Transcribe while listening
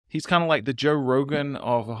He's kind of like the Joe Rogan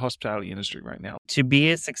of the hospitality industry right now. To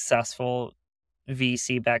be a successful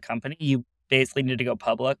VC-backed company, you basically need to go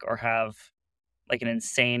public or have like an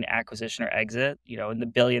insane acquisition or exit, in the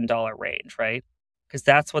 $1 billion range, right? Because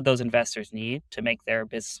that's what those investors need to make their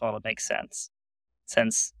business model make sense.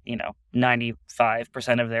 Since,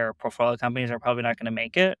 95% of their portfolio companies are probably not going to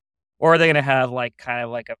make it, or are they going to have like kind of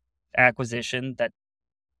like a acquisition that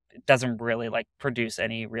doesn't really like produce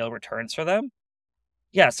any real returns for them?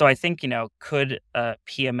 Yeah, so I think, could a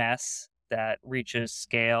PMS that reaches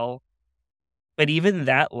scale, but even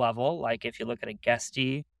that level, like if you look at a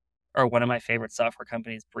Guesty or one of my favorite software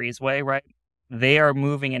companies, Breezeway, right? They are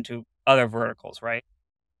moving into other verticals, right?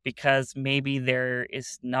 Because maybe there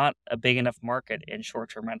is not a big enough market in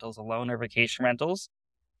short-term rentals alone or vacation rentals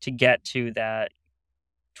to get to that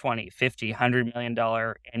 20, 50, $100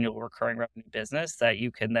 million annual recurring revenue business that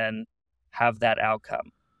you can then have that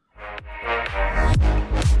outcome.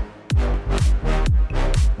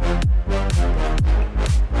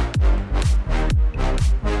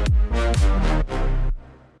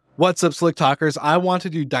 What's up, Slick Talkers? I want to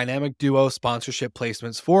do dynamic duo sponsorship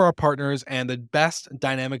placements for our partners, and the best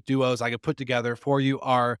dynamic duos I could put together for you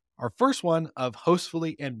are our first one of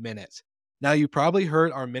Hostfully and Minute. Now, you probably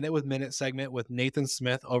heard our Minute with Minute segment with Nathan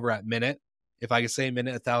Smith over at Minute. If I could say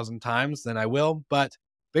Minute 1,000 times, then I will. But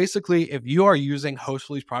basically, if you are using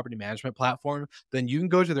Hostfully's property management platform, then you can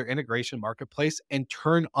go to their integration marketplace and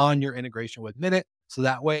turn on your integration with Minute. So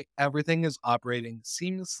that way, everything is operating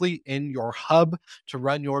seamlessly in your hub to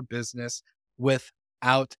run your business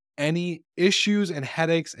without any issues and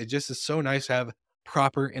headaches. It just is so nice to have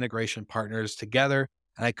proper integration partners together.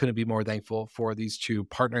 And I couldn't be more thankful for these two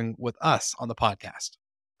partnering with us on the podcast.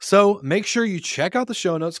 So make sure you check out the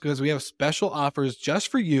show notes because we have special offers just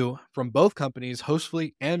for you from both companies,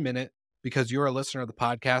 Hostfully and Minute, because you're a listener of the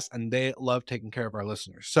podcast and they love taking care of our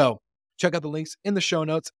listeners. So check out the links in the show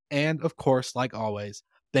notes. And of course, like always,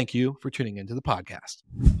 thank you for tuning into the podcast.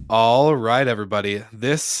 All right, everybody.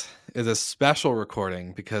 This is a special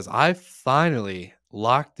recording because I finally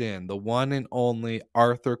locked in the one and only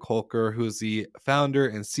Arthur Colker, who's the founder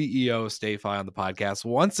and CEO of StayFi on the podcast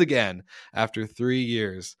once again after 3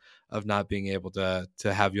 years of not being able to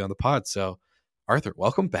have you on the pod. So, Arthur,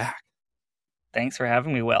 welcome back. Thanks for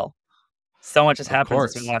having me, Will. So much has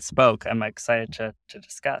happened since we last spoke. I'm excited to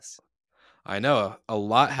discuss. I know a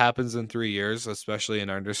lot happens in 3 years, especially in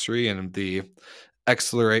our industry, and the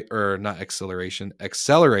acceleration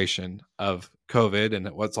of COVID and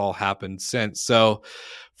what's all happened since. So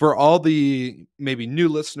for all the maybe new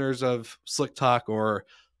listeners of Slick Talk or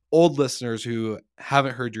old listeners who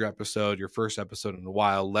haven't heard your first episode in a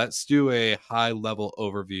while, let's do a high level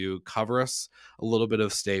overview. Cover us a little bit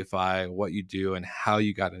of StayFi, what you do, and how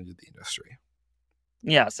you got into the industry.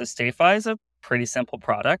 Yeah, so StayFi is a pretty simple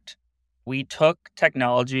product. We took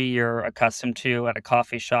technology you're accustomed to at a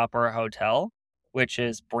coffee shop or a hotel, which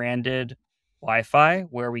is branded Wi-Fi,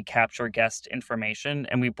 where we capture guest information,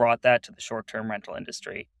 and we brought that to the short-term rental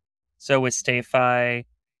industry. So with StayFi,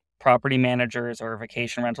 property managers or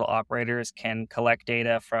vacation rental operators can collect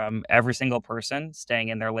data from every single person staying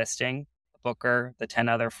in their listing, the booker, the 10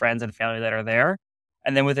 other friends and family that are there.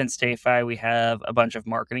 And then within StayFi, we have a bunch of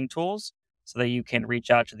marketing tools so that you can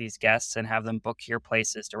reach out to these guests and have them book your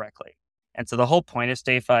places directly. And so the whole point of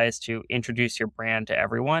StayFi is to introduce your brand to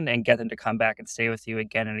everyone and get them to come back and stay with you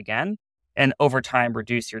again and again. And over time,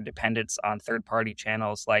 reduce your dependence on third-party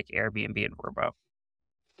channels like Airbnb and Vrbo.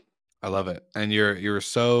 I love it. And you're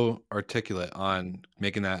so articulate on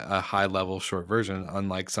making that a high level short version,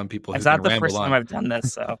 unlike some people who It's can not the ramble first on. time I've done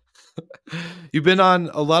this, so. You've been on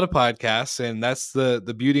a lot of podcasts, and that's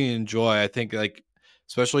the beauty and joy. I think, like,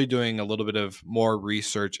 especially doing a little bit of more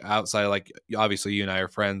research outside, like obviously you and I are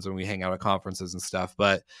friends and we hang out at conferences and stuff,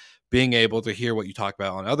 but being able to hear what you talk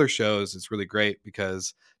about on other shows is really great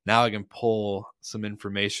because now I can pull some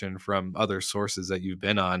information from other sources that you've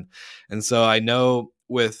been on. And so I know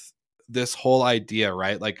with this whole idea,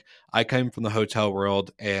 right? Like I came from the hotel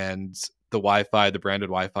world and the Wi-Fi, the branded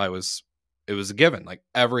Wi-Fi it was a given. Like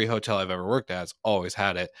every hotel I've ever worked at has always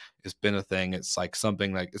had it. It's been a thing. It's like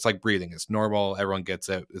something like, it's like breathing. It's normal. Everyone gets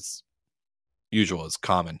it. It's usual. It's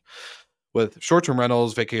common. With short-term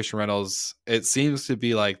rentals, vacation rentals, it seems to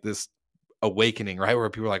be like this awakening, right? Where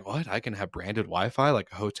people are like, what? I can have branded Wi-Fi like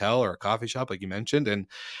a hotel or a coffee shop, like you mentioned. And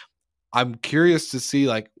I'm curious to see,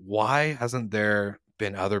 like, why hasn't there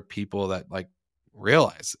been other people that like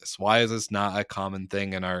realize this? Why is this not a common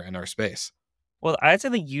thing in our space? Well, I'd say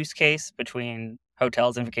the use case between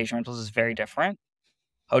hotels and vacation rentals is very different.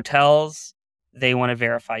 Hotels, they want to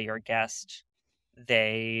verify you're a guest.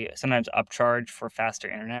 They sometimes upcharge for faster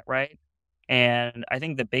internet, right? And I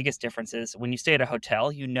think the biggest difference is when you stay at a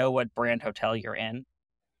hotel, you know what brand hotel you're in.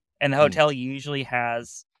 And the hotel usually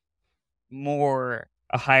has a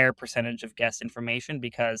higher percentage of guest information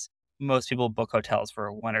because most people book hotels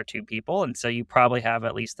for 1 or 2 people. And so you probably have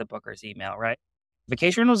at least the booker's email, right?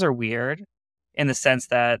 Vacation rentals are weird in the sense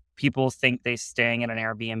that people think they're staying at an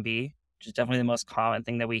Airbnb, which is definitely the most common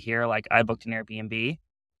thing that we hear. Like, I booked an Airbnb.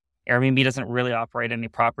 Airbnb doesn't really operate any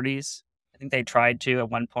properties. I think they tried to at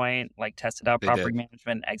one point, like tested out They property did.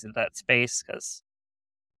 management and exited that space because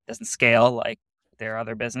it doesn't scale like their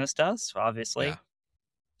other business does, obviously. Yeah.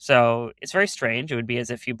 So it's very strange. It would be as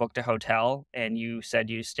if you booked a hotel and you said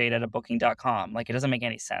you stayed at a booking.com. Like, it doesn't make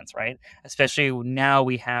any sense, right? Especially now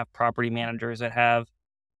we have property managers that have,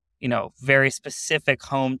 very specific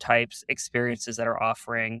home types experiences that are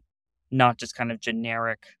offering not just kind of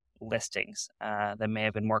generic listings that may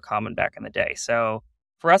have been more common back in the day. So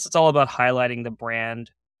for us, it's all about highlighting the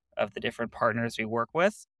brand of the different partners we work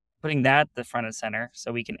with, putting that at the front and center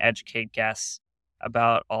so we can educate guests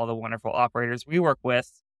about all the wonderful operators we work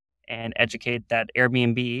with and educate that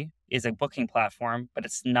Airbnb is a booking platform, but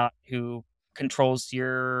it's not who controls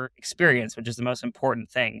your experience, which is the most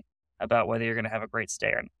important thing about whether you're going to have a great stay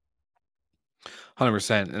or not.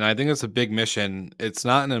 100%. And I think it's a big mission. It's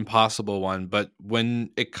not an impossible one, but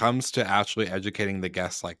when it comes to actually educating the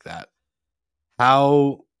guests like that,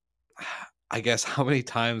 how, I guess, how many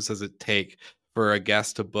times does it take for a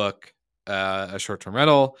guest to book a short term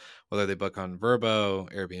rental, whether they book on Verbo,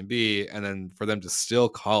 Airbnb, and then for them to still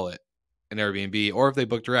call it an Airbnb, or if they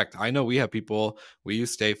book direct? I know we have people, we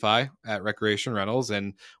use StayFi at Recreation Rentals,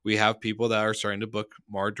 and we have people that are starting to book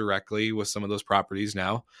more directly with some of those properties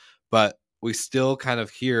now, but we still kind of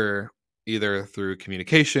hear either through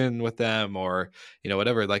communication with them or,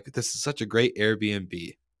 whatever, like, this is such a great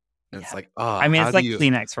Airbnb. And it's Yeah. like, oh, I mean, how it's do like you?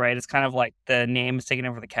 Kleenex, right? It's kind of like the name is taking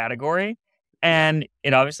over the category. Yeah. And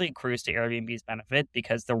it obviously accrues to Airbnb's benefit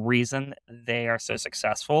because the reason they are so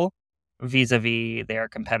successful vis-a-vis their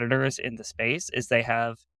competitors in the space is they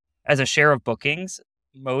have, as a share of bookings,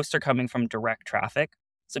 most are coming from direct traffic.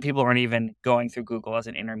 So people aren't even going through Google as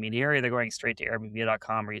an intermediary. They're going straight to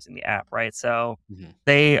Airbnb.com or using the app, right? So Mhm.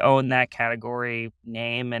 they own that category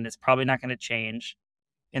name and it's probably not going to change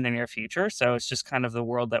in the near future. So it's just kind of the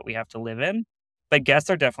world that we have to live in. But guests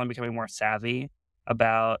are definitely becoming more savvy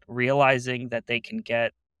about realizing that they can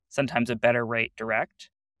get sometimes a better rate direct.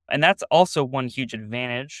 And that's also one huge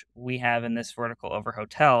advantage we have in this vertical over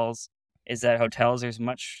hotels is that hotels, there's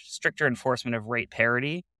much stricter enforcement of rate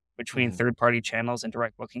parity between Mhm. third-party channels and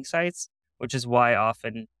direct booking sites, which is why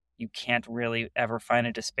often you can't really ever find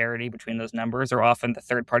a disparity between those numbers, or often the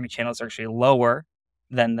third-party channels are actually lower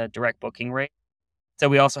than the direct booking rate. So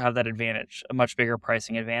we also have that advantage, a much bigger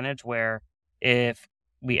pricing advantage where if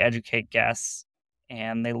we educate guests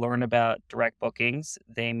and they learn about direct bookings,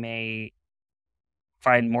 they may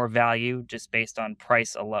find more value just based on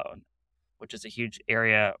price alone, which is a huge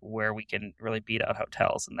area where we can really beat out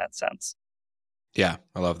hotels in that sense. Yeah,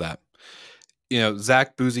 I love that.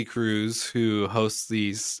 Zach Boozy Cruz, who hosts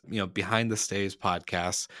these, Behind the Stays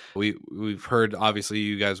podcasts. We've heard, obviously,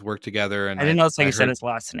 you guys work together, and I didn't notice how I you said heard, his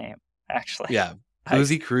last name, actually. yeah, Nice.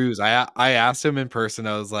 Boozy Cruz. I asked him in person.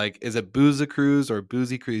 I was like, is it Boozy Cruz or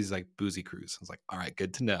Boozy Cruz? He's like, Boozy Cruz. I was like, all right,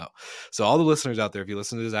 good to know. So all the listeners out there, if you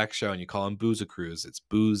listen to Zach's show and you call him Boozy Cruz, it's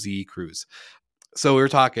Boozy Cruz. So we were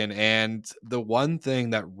talking, and the one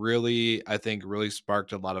thing that really, I think, really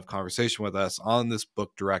sparked a lot of conversation with us on this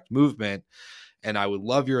book direct movement, and I would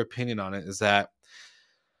love your opinion on it, is that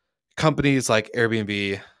companies like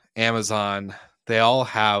Airbnb, Amazon, they all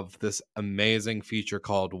have this amazing feature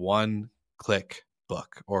called one click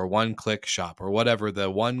book or one click shop or whatever. The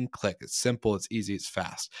one click, it's simple, it's easy, it's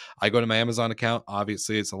fast. I go to my Amazon account.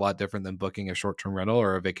 Obviously, it's a lot different than booking a short term rental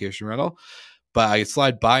or a vacation rental, but I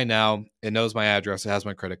slide by now. It knows my address, it has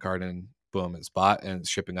my credit card, and boom, it's bought and it's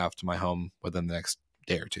shipping off to my home within the next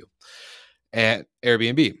day or two. And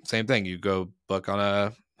Airbnb, same thing. You go book on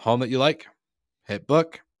a home that you like, hit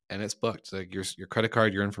book, and it's booked. Like your credit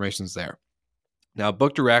card, your information's there. Now,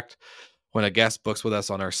 book direct, when a guest books with us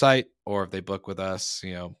on our site, or if they book with us,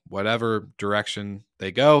 whatever direction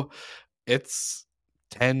they go, it's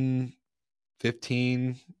 10,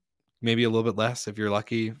 15, maybe a little bit less if you're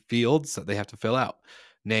lucky, fields that they have to fill out.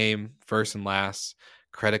 Name, first and last,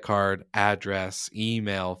 credit card, address,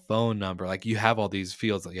 email, phone number. Like, you have all these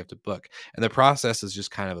fields that you have to book. And the process is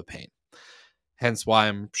just kind of a pain. Hence why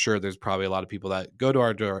I'm sure there's probably a lot of people that go to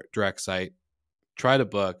our direct site, try to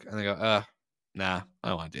book, and they go, nah, I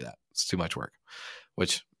don't want to do that. It's too much work,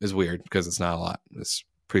 which is weird because it's not a lot. It's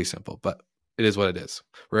pretty simple, but it is what it is.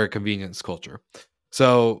 We're a convenience culture.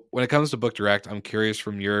 So when it comes to Book Direct, I'm curious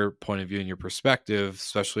from your point of view and your perspective,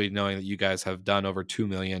 especially knowing that you guys have done over 2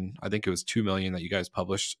 million. I think it was 2 million that you guys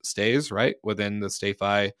published stays, right? Within the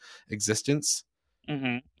StayFi existence.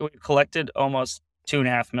 We've collected almost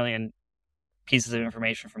 2.5 million pieces of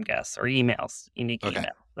information from guests or emails, unique Okay.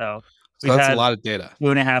 email. So So we've that's a had lot of data.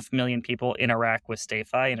 2.5 million people interact with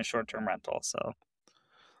StayFi in a short-term rental. So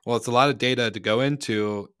Well, it's a lot of data to go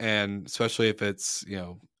into, and especially if it's,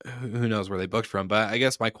 who knows where they booked from. But I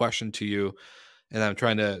guess my question to you, and I'm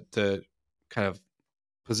trying to kind of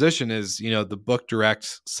position is, the book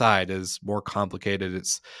direct side is more complicated.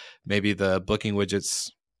 It's maybe the booking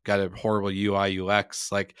widgets got a horrible UI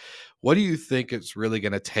UX. Like, what do you think it's really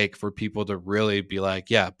going to take for people to really be like,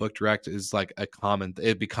 yeah, book direct is like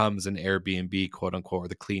it becomes an Airbnb, quote unquote, or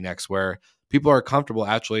the Kleenex, where people are comfortable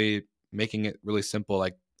actually making it really simple.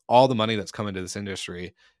 Like, all the money that's come into this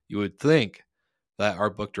industry, you would think that our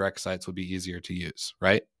book direct sites would be easier to use,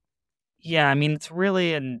 right? yeah, I mean, it's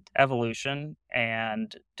really an evolution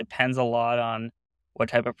and depends a lot on what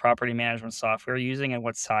type of property management software you're using and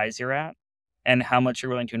what size you're at and how much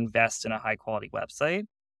you're willing to invest in a high quality website.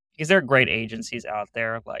 Because there are great agencies out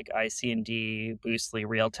there like IC&D, Boostly,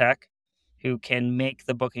 Realtech, who can make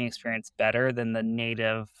the booking experience better than the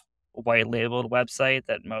native white labeled website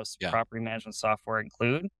that most Yeah. property management software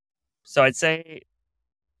include. So I'd say,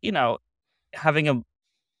 you know, having a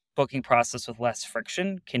booking process with less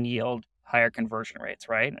friction can yield higher conversion rates,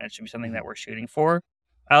 right? And it should be something Mhm. that we're shooting for.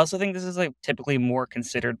 I also think this is like typically more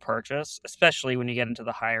considered purchase, especially when you get into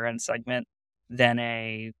the higher end segment than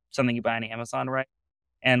a something you buy on Amazon, right?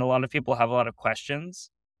 And a lot of people have a lot of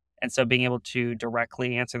questions. And so being able to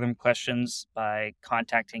directly answer them questions by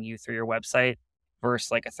contacting you through your website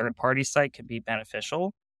versus like a third party site can be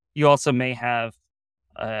beneficial. You also may have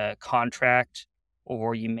a contract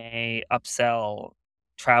or you may upsell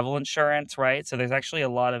travel insurance, right? So there's actually a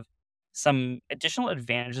lot of some additional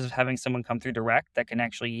advantages of having someone come through direct that can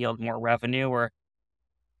actually yield more revenue or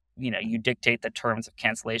you dictate the terms of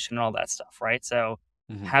cancellation and all that stuff, right? So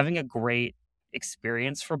Mhm. having a great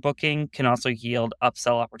experience for booking can also yield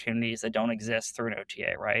upsell opportunities that don't exist through an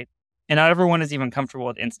OTA, right? And not everyone is even comfortable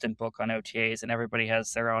with instant book on OTAs, and everybody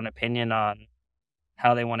has their own opinion on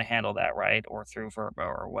how they want to handle that, right? Or through Verbo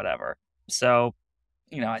or whatever. So,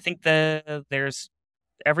 I think there's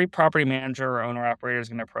every property manager or owner operator is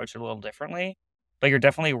going to approach it a little differently, but you're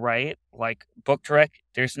definitely right. Like Book Direct,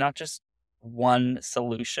 there's not just one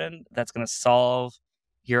solution that's going to solve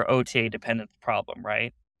your OTA dependent problem,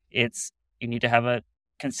 right? It's you need to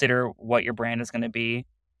consider what your brand is going to be,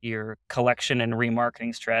 your collection and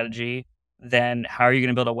remarketing strategy. Then how are you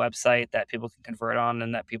going to build a website that people can convert on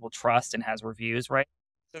and that people trust and has reviews, right?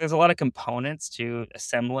 So there's a lot of components to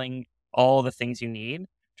assembling all the things you need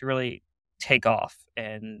to really take off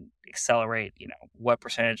and accelerate, what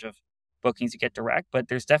percentage of bookings you get direct. But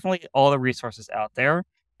there's definitely all the resources out there.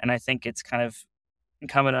 And I think it's kind of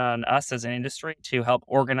incumbent on us as an industry to help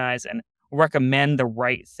organize and recommend the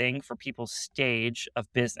right thing for people's stage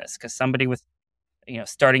of business. Because somebody with,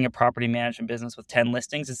 starting a property management business with 10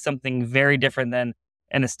 listings is something very different than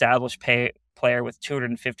an established player with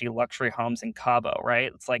 250 luxury homes in Cabo,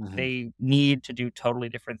 right? It's like Mhm. they need to do totally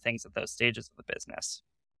different things at those stages of the business.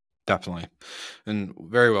 Definitely. And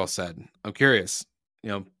very well said. I'm curious,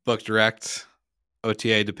 book direct,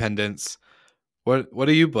 OTA dependence. What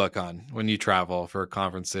do you book on when you travel for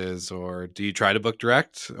conferences, or do you try to book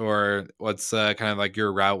direct, or what's kind of like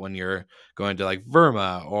your route when you're going to like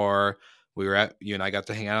Verma, or you and I got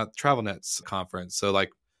to hang out at the TravelNets conference. So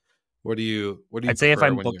like, what do you I'd say if prefer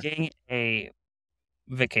I'm when you? booking a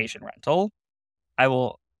vacation rental, I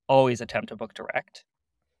will always attempt to book direct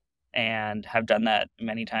and have done that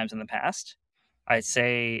many times in the past. I'd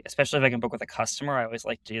say, especially if I can book with a customer, I always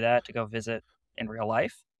like to do that to go visit in real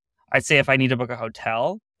life. I'd say if I need to book a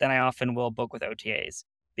hotel, then I often will book with OTAs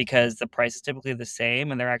because the price is typically the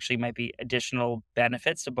same and there actually might be additional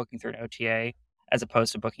benefits to booking through an OTA as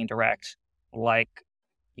opposed to booking direct, like,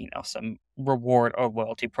 some reward or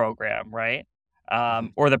loyalty program, right?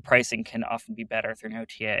 Mhm. Or the pricing can often be better through an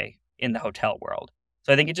OTA in the hotel world.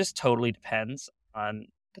 So I think it just totally depends on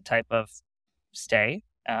the type of stay.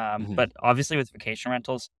 Mhm. But obviously, with vacation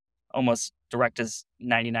rentals, almost direct is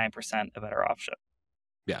 99% a better option.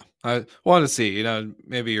 Yeah, I want to see.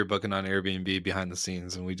 Maybe you're booking on Airbnb behind the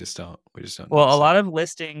scenes, and we just don't Well, a notice it. lot of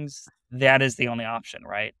listings, that is the only option,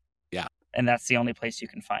 right? Yeah. And that's the only place you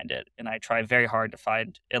can find it. And I try very hard to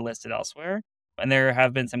find it listed elsewhere. And there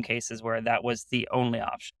have been some cases where that was the only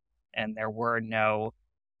option. And there were no,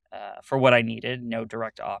 for what I needed, no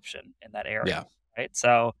direct option in that area. Yeah. Right.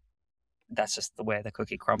 So that's just the way the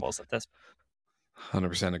cookie crumbles at this.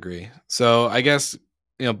 100% agree. So I guess,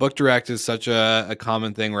 book direct is such a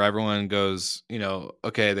common thing where everyone goes,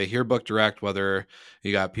 okay, they hear book direct, whether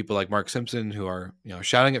you got people like Mark Simpson who are,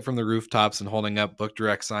 shouting it from the rooftops and holding up book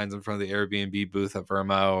direct signs in front of the Airbnb booth at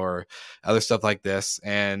Vermo or other stuff like this.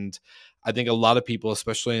 And I think a lot of people,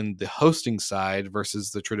 especially in the hosting side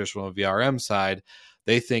versus the traditional VRM side,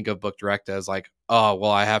 they think of book direct as like, oh,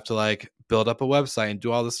 well, I have to like build up a website and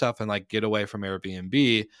do all this stuff and like get away from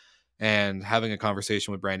Airbnb. And having a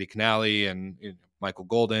conversation with Brandy Canali and Michael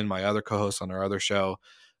Golden, my other co-host on our other show,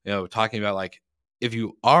 talking about like, if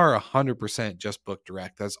you are 100% just book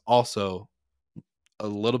direct, that's also a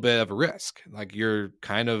little bit of a risk. Like you're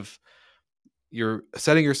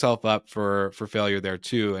setting yourself up for failure there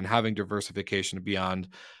too. And having diversification beyond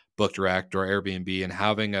book direct or Airbnb and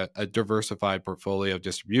having a diversified portfolio of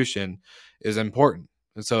distribution is important.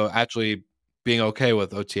 And so actually being okay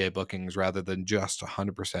with OTA bookings rather than just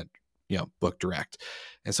 100% book direct.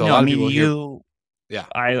 And so a No, I lot of mean, people hear, yeah,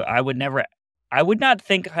 I would never, I would not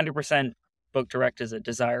think 100% book direct is a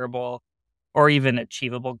desirable or even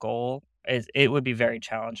achievable goal. It would be very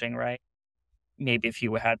challenging, right? Maybe if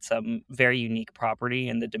you had some very unique property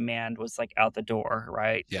and the demand was like out the door,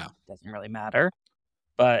 right? yeah, Doesn't really matter.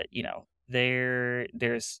 But,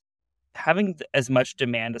 there's having as much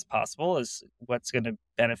demand as possible is what's going to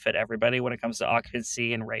benefit everybody when it comes to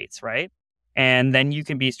occupancy and rates, right? And then you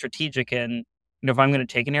can be strategic in, if I'm going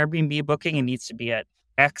to take an Airbnb booking, it needs to be at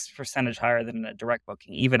X percentage higher than a direct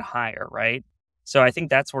booking, even higher, right? So I think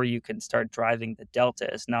that's where you can start driving the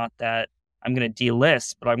delta. Is not that I'm going to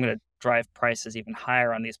delist, but I'm going to drive prices even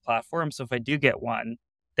higher on these platforms. So if I do get one,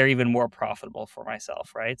 they're even more profitable for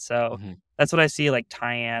myself, right? So mhm, that's what I see like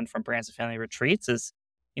Tyann from Brands and Family Retreats is,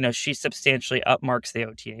 she substantially upmarks the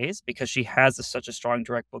OTAs because she has such a strong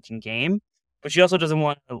direct booking game, but she also doesn't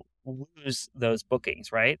want to lose those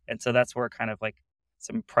bookings, right? And so that's where kind of like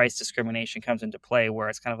some price discrimination comes into play, where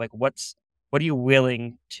it's kind of like, what are you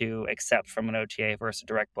willing to accept from an OTA versus a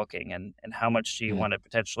direct booking, and how much do you mhm. want to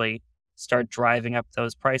potentially start driving up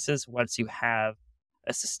those prices once you have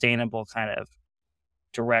a sustainable kind of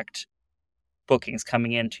direct bookings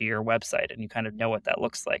coming into your website and you kind of know what that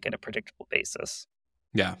looks like in a predictable basis.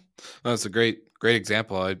 Yeah, that's a great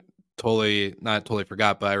example. I totally not totally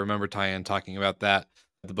forgot, but I remember Tyann talking about that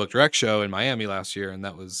at the Book Direct show in Miami last year, and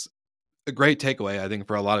that was a great takeaway. I think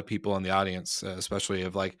for a lot of people in the audience, especially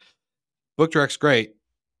of like Book Direct's great,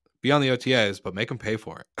 be on the OTAs, but make them pay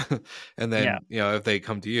for it. And Yeah. then if they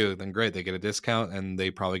come to you, then great, they get a discount and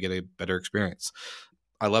they probably get a better experience.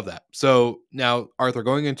 I love that. So now, Arthur,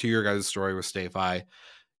 going into your guys' story with StayFi,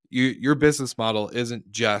 your business model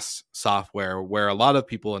isn't just software, where a lot of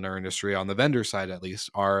people in our industry, on the vendor side at least,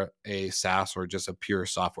 are a SaaS or just a pure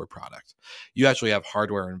software product. You actually have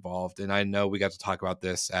hardware involved. And I know we got to talk about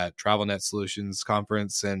this at TravelNet Solutions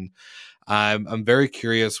conference. And I'm very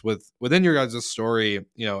curious within your guys' story,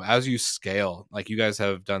 as you scale, like you guys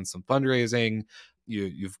have done some fundraising,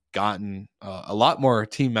 you've gotten a lot more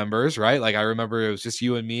team members, right? Like I remember it was just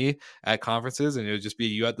you and me at conferences, and it would just be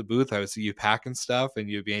you at the booth. I would see you packing stuff, and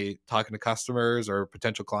you'd be talking to customers or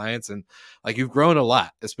potential clients, and like you've grown a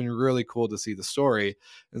lot. It's been really cool to see the story.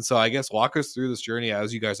 And so I guess walk us through this journey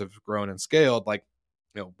as you guys have grown and scaled. Like,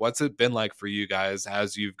 what's it been like for you guys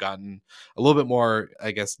as you've gotten a little bit more,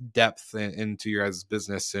 I guess, depth into your guys'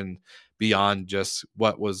 business and beyond just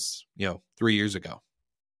what was 3 years ago?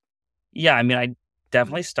 Yeah, I mean, I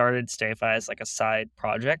definitely started StayFi as like a side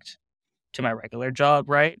project to my regular job,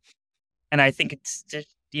 right? And I think it's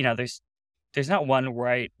just, there's not one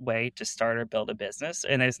right way to start or build a business,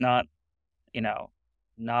 and there's not, you know,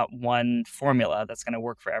 not one formula that's going to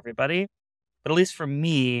work for everybody. But at least for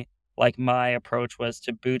me, like my approach was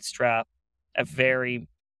to bootstrap a very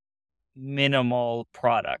minimal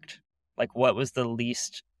product. Like what was the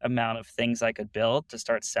least amount of things I could build to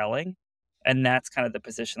start selling? And that's kind of the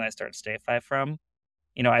position I started StayFi from.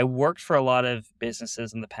 I worked for a lot of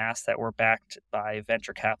businesses in the past that were backed by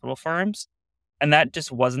venture capital firms, and that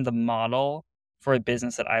just wasn't the model for a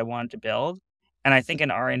business that I wanted to build. And I think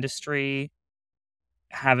in our industry,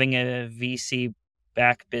 having a VC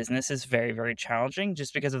backed business is very, very challenging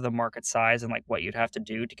just because of the market size and like what you'd have to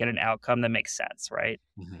do to get an outcome that makes sense, right?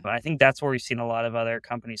 Mhm. But I think that's where we've seen a lot of other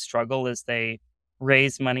companies struggle is they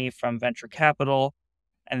raise money from venture capital,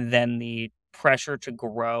 and then the pressure to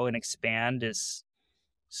grow and expand is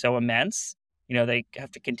so immense. They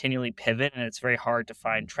have to continually pivot, and it's very hard to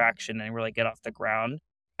find traction and really get off the ground.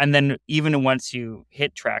 And then even once you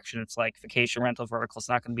hit traction, it's like vacation rental vertical is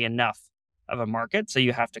not going to be enough of a market. So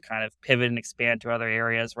you have to kind of pivot and expand to other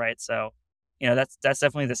areas, right? So, that's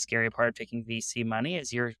definitely the scary part of taking VC money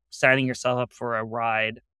is you're signing yourself up for a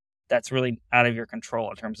ride that's really out of your control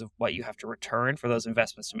in terms of what you have to return for those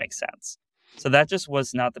investments to make sense. So that just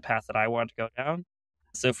was not the path that I wanted to go down.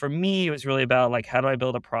 So for me, it was really about like, how do I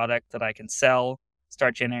build a product that I can sell,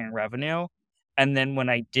 start generating revenue? And then when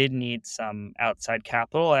I did need some outside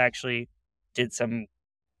capital, I actually did some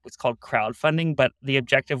what's called crowdfunding. But the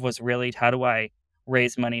objective was really, how do I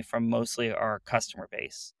raise money from mostly our customer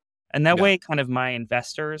base? And that Yeah. way, kind of my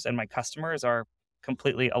investors and my customers are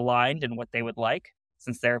completely aligned in what they would like,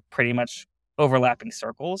 since they're pretty much overlapping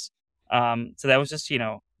circles. So that was just,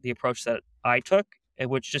 the approach that I took,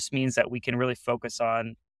 which just means that we can really focus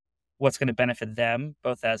on what's going to benefit them,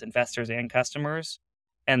 both as investors and customers.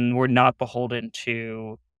 And we're not beholden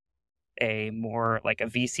to a more like a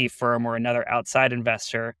VC firm or another outside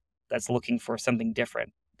investor that's looking for something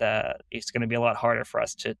different. That it's going to be a lot harder for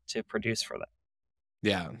us to produce for them.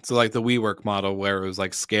 Yeah. So like the WeWork model where it was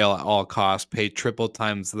like scale at all costs, pay triple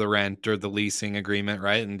times the rent or the leasing agreement,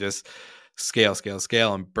 right? And just scale, scale,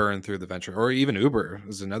 scale and burn through the venture. Or even Uber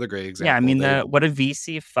is another great Yeah, I example. mean, They what a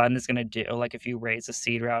VC fund is going to do, like if you raise a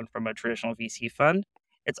seed round from a traditional VC fund,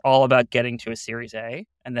 it's all about getting to a Series A,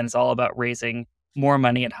 and then it's all about raising more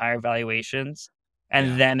money at higher valuations, and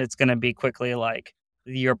yeah. then it's going to be quickly like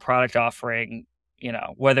your product offering.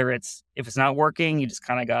 Whether if it's not working, you just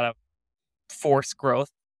kind of gotta force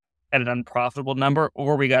growth at an unprofitable number,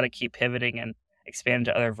 or we got to keep pivoting and expand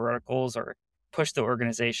to other verticals or push the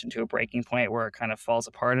organization to a breaking point where it kind of falls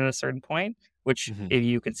apart at a certain point, which Mhm. if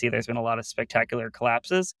you can see, there's been a lot of spectacular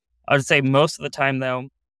collapses. I would say most of the time though,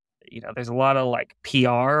 there's a lot of like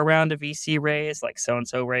PR around a VC raise, like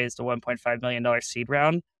so-and-so raised a $1.5 million seed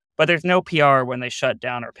round, but there's no PR when they shut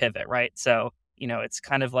down or pivot, right? So, it's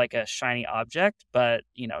kind of like a shiny object, but,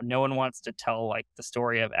 no one wants to tell like the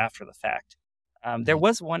story of after the fact. There Mhm.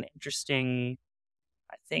 was one interesting,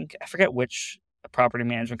 I forget which property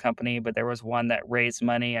management company, but there was one that raised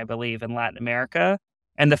money, I believe, in Latin America.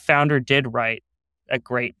 And the founder did write a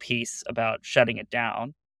great piece about shutting it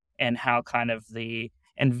down and how kind of the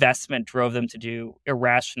investment drove them to do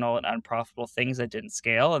irrational and unprofitable things that didn't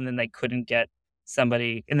scale. And then they couldn't get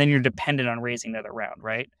somebody, and then you're dependent on raising another round,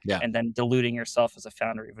 right? Yeah. And then diluting yourself as a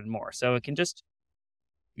founder even more. So it can just,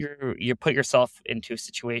 you put yourself into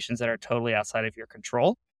situations that are totally outside of your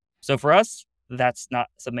control. So for us, that's not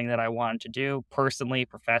something that I wanted to do personally,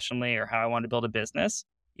 professionally, or how I want to build a business,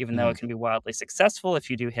 even though Mhm. it can be wildly successful if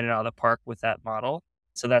you do hit it out of the park with that model.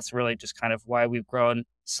 So that's really just kind of why we've grown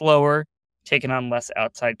slower, taken on less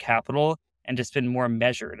outside capital, and just been more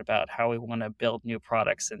measured about how we want to build new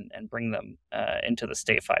products and bring them into the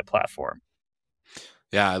StayFi platform.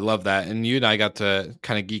 Yeah, I love that. And you and I got to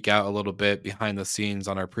kind of geek out a little bit behind the scenes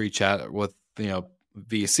on our pre-chat with,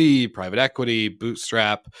 VC, private equity,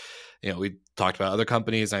 bootstrap. We talked about other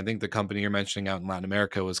companies. I think the company you're mentioning out in Latin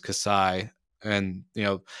America was Kasai. And,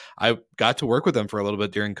 I got to work with them for a little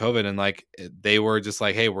bit during COVID, and like they were just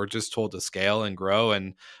like, hey, we're just told to scale and grow,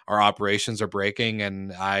 and our operations are breaking,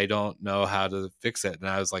 and I don't know how to fix it. And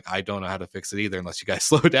I was like, I don't know how to fix it either unless you guys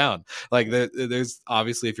slow down. Like there's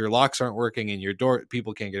obviously, if your locks aren't working and your door,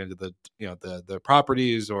 people can't get into the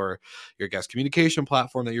properties, or your guest communication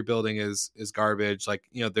platform that you're building is garbage. Like,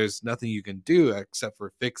 there's nothing you can do except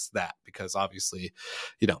for fix that, because obviously,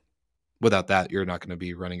 you know without that, you're not going to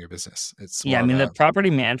be running your business. It's Yeah, I more of mean, the a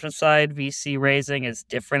property management side, VC raising is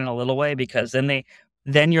different in a little way because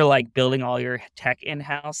then you're like building all your tech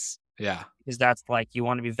in-house, yeah, because that's like you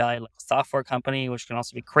want to be valued like a software company, which can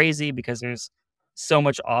also be crazy because there's so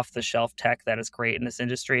much off-the-shelf tech that is great in this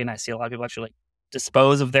industry. And I see a lot of people actually like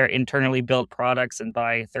dispose of their internally built products and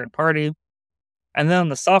buy third party. And then on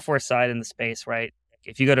the software side in the space, right?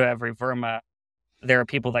 If you go to every Verma, there are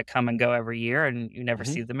people that come and go every year and you never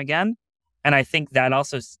hmm see them again. And I think that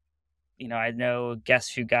also I know Guess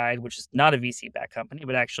Who Guide, which is not a VC backed company,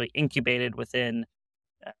 but actually incubated within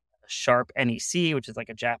uh, Sharp NEC, which is like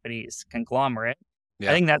a Japanese conglomerate. I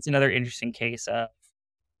yeah, think that's another interesting case of,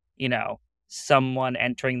 you know, someone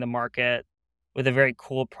entering the market with a very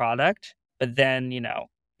cool product, but then,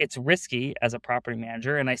 it's risky as a property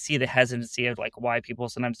manager. And I see the hesitancy of like why people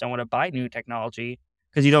sometimes don't want to buy new technology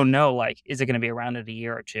because you don't know, like, is it going to be around in a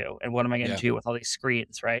year or two? And what am I going to yeah. do with all these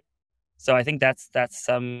screens, right? So I think that's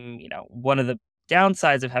some, one of the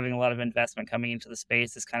downsides of having a lot of investment coming into the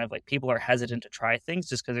space is kind of like people are hesitant to try things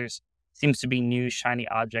just because there's seems to be new shiny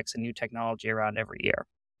objects and new technology around every year.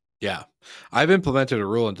 Yeah. I've implemented a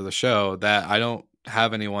rule into the show that I don't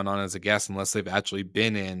have anyone on as a guest unless they've actually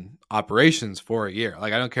been in operations for a year.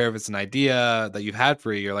 Like, I don't care if it's an idea that you've had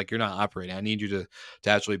for a year, like, you're not operating. I need you to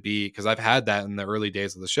actually be, because I've had that in the early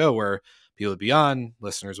days of the show where people would be on,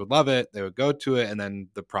 listeners would love it, they would go to it, and then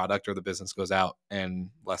the product or the business goes out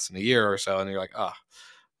in less than a year or so, and you're like, oh,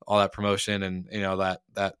 all that promotion and that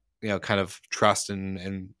kind of trust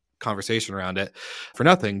and conversation around it for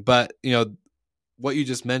nothing. But what you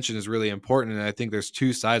just mentioned is really important, and I think there's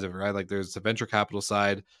two sides of it, right? Like there's the venture capital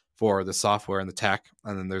side for the software and the tech,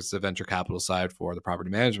 and then there's the venture capital side for the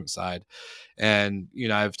property management side. And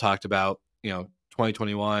I've talked about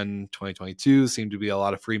 2021, 2022 seemed to be a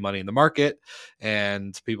lot of free money in the market,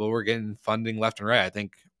 and people were getting funding left and right. I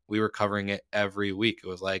think we were covering it every week. It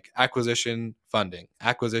was like acquisition, funding,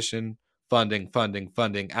 acquisition, funding,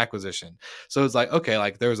 acquisition. So it's like, okay,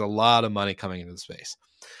 like there's a lot of money coming into the space.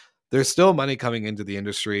 There's still money coming into the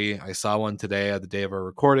industry. I saw one today at the day of our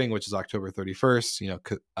recording, which is October 31st.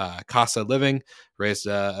 Casa Living raised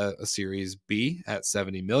a Series B at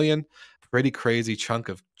 70 million. Pretty crazy chunk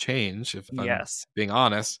of change, if I'm Yes. being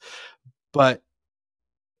honest. But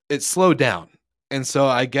it slowed down. And so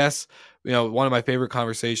I guess, one of my favorite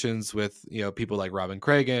conversations with, people like Robin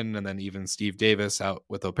Cragen and then even Steve Davis out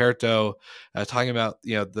with Operto, talking about,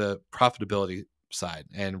 the profitability side.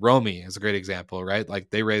 And Romy is a great example, right? Like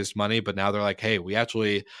they raised money, but now they're like, hey, we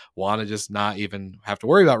actually want to just not even have to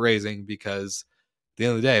worry about raising, because at the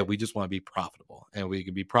end of the day, we just want to be profitable, and we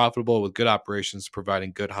can be profitable with good operations,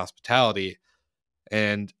 providing good hospitality.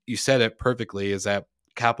 And you said it perfectly, is that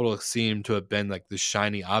capital seemed to have been like the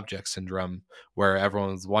shiny object syndrome, where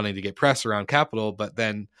everyone's wanting to get press around capital, but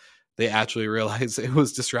then they actually realized it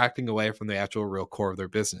was distracting away from the actual real core of their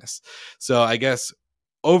business. So I guess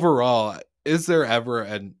overall, is there ever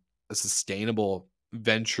a sustainable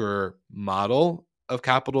venture model of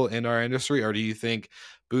capital in our industry? Or do you think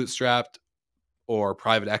bootstrapped or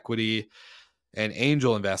private equity and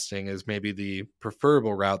angel investing is maybe the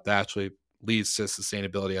preferable route that actually leads to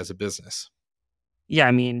sustainability as a business? Yeah,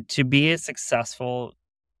 I mean, to be a successful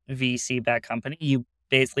VC-backed company, you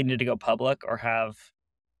basically need to go public or have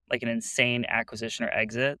like an insane acquisition or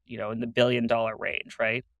exit, in the billion-dollar range,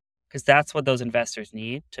 right? Because that's what those investors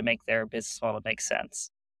need to make their business model make sense.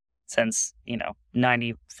 Since,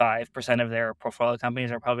 95% of their portfolio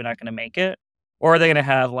companies are probably not going to make it, or are they going to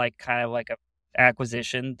have like kind of like a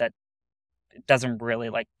acquisition that doesn't really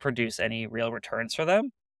like produce any real returns for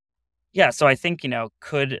them? Yeah, so I think,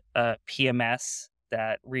 could a PMS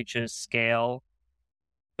that reaches scale,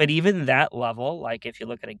 but even that level, like if you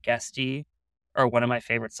look at a Guesty or one of my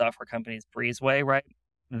favorite software companies, Breezeway, right?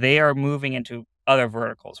 They are moving into other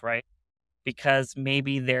verticals, right? Because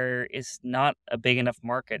maybe there is not a big enough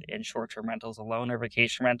market in short-term rentals alone or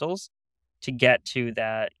vacation rentals to get to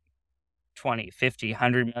that 20, 50,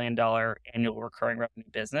 $100 million annual recurring revenue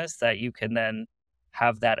business that you can then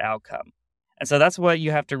have that outcome. And so that's what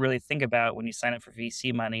you have to really think about when you sign up for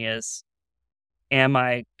VC money is, am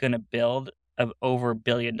I going to build an over $1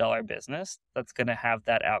 billion business that's going to have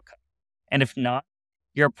that outcome? And if not,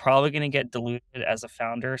 you're probably going to get diluted as a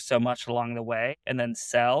founder so much along the way and then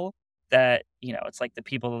sell that, it's like the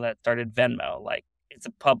people that started Venmo. Like it's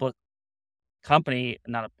a public company,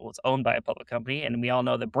 it's owned by a public company, and we all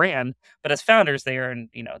know the brand, but as founders, they earn,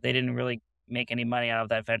 they didn't really make any money out of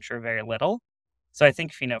that venture, very little. So I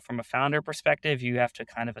think, from a founder perspective, you have to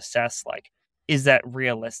kind of assess, like, is that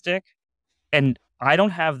realistic? And I don't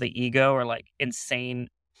have the ego or like insane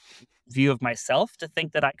view of myself to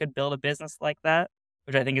think that I could build a business like that,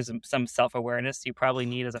 which I think is some self-awareness you probably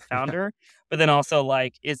need as a founder. But then also,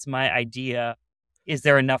 like, is my idea, is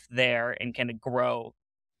there enough there, and can it grow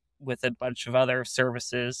with a bunch of other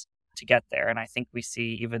services to get there? And I think we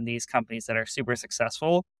see even these companies that are super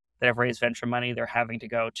successful that have raised venture money, they're having to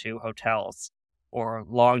go to hotels or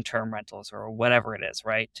long-term rentals or whatever it is,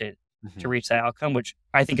 right? To reach that outcome, which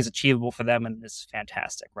I think is achievable for them and is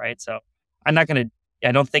fantastic, right? So I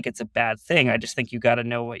don't think it's a bad thing. I just think you got to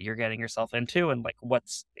know what you're getting yourself into and like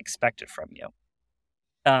what's expected from you.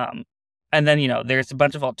 And then, there's a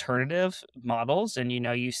bunch of alternative models, and,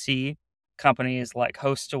 you see companies like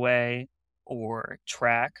Hostaway or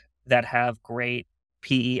Track that have great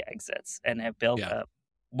PE exits and have built up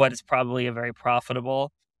what is probably a very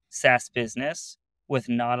profitable SaaS business with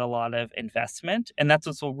not a lot of investment. And that's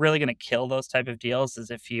what's really going to kill those type of deals, is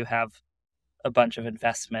if you have a bunch of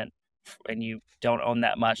investment and you don't own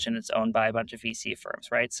that much and it's owned by a bunch of VC firms,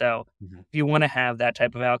 right? So if you want to have that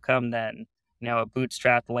type of outcome, then, a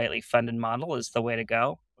bootstrap, lightly funded model is the way to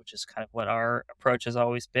go, which is kind of what our approach has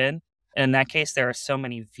always been. And in that case, there are so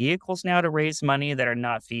many vehicles now to raise money that are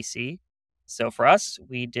not VC. So for us,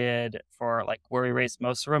 for like where we raised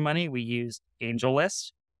most of our money, we used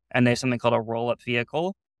AngelList, and there's something called a roll-up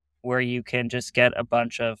vehicle where you can just get a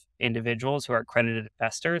bunch of individuals who are accredited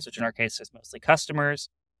investors, which in our case is mostly customers,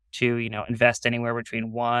 to, invest anywhere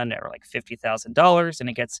between $1 or like $50,000, and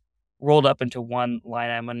it gets rolled up into one line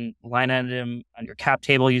item on your cap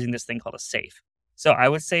table using this thing called a safe. So I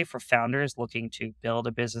would say for founders looking to build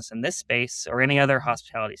a business in this space or any other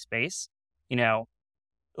hospitality space, you know,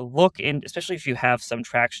 look in, especially if you have some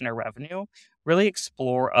traction or revenue, really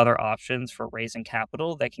explore other options for raising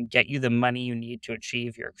capital that can get you the money you need to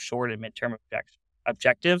achieve your short and midterm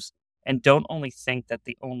objectives. And don't only think that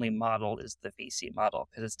the only model is the VC model,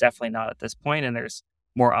 because it's definitely not at this point, and there's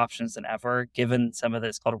more options than ever, given some of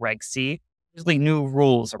this called Reg C. Usually new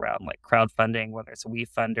rules around like crowdfunding, whether it's a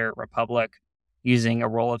WeFunder, Republic, using a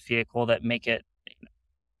roll-up vehicle that make it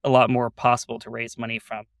a lot more possible to raise money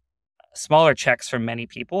from smaller checks from many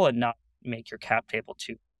people and not make your cap table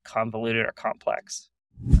too convoluted or complex.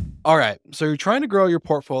 All right. So you're trying to grow your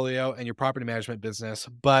portfolio and your property management business,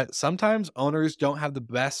 but sometimes owners don't have the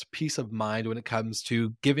best peace of mind when it comes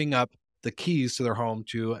to giving up the keys to their home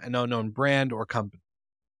to an unknown brand or company.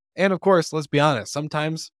 And of course, let's be honest,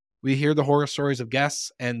 sometimes we hear the horror stories of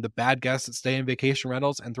guests and the bad guests that stay in vacation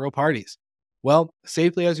rentals and throw parties. Well,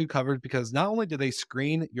 Safely has you covered because not only do they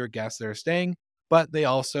screen your guests that are staying, but they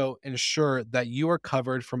also ensure that you are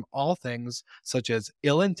covered from all things such as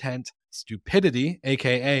ill intent, stupidity,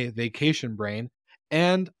 aka vacation brain,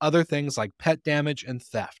 and other things like pet damage and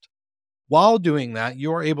theft. While doing that,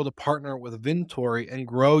 you are able to partner with Vintory and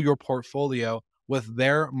grow your portfolio with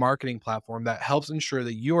their marketing platform that helps ensure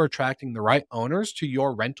that you are attracting the right owners to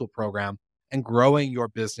your rental program and growing your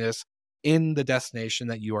business in the destination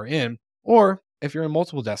that you are in. Or if you're in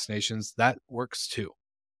multiple destinations, that works too.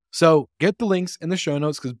 So get the links in the show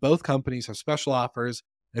notes because both companies have special offers.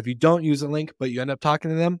 If you don't use a link, but you end up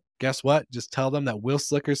talking to them, guess what? Just tell them that Will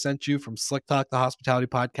Slicker sent you from Slick Talk, the hospitality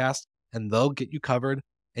podcast, and they'll get you covered.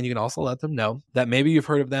 And you can also let them know that maybe you've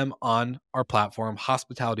heard of them on our platform,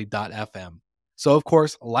 hospitality.fm. So, of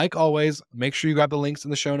course, like always, make sure you grab the links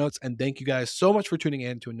in the show notes. And thank you guys so much for tuning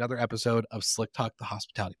in to another episode of Slick Talk, the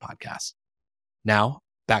hospitality podcast. Now,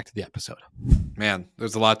 back to the episode. Man,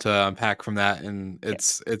 there's a lot to unpack from that, and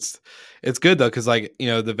it's good though, because like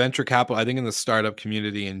the venture capital, I think in the startup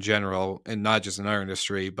community in general, and not just in our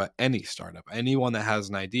industry, but any startup, anyone that has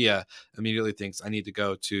an idea immediately thinks I need to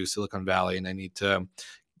go to Silicon Valley and I need to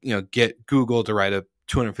get Google to write a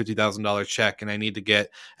 $250,000 check, and I need to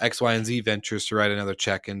get X, Y, and Z Ventures to write another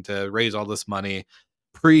check and to raise all this money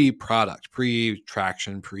pre-product,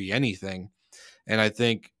 pre-traction, pre-anything. And I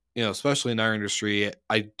think especially in our industry,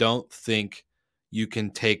 I don't think you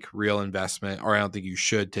can take real investment, or I don't think you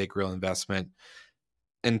should take real investment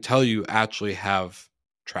until you actually have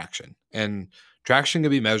traction. And traction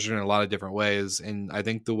can be measured in a lot of different ways. And I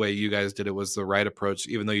think the way you guys did it was the right approach.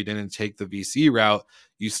 Even though you didn't take the VC route,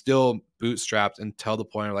 you still bootstrapped until the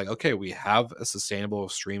point of like, okay, we have a sustainable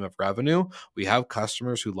stream of revenue. We have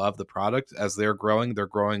customers who love the product. As they're growing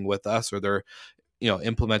with us, or they're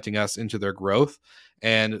implementing us into their growth.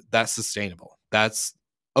 And that's sustainable. That's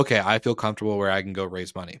okay. I feel comfortable where I can go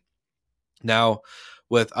raise money. Now,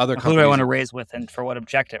 with other companies, who do I want to raise with and for what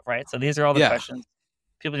objective, right? So these are all the questions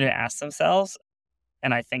people need to ask themselves.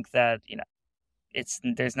 And I think that,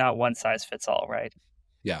 there's not one size fits all, right?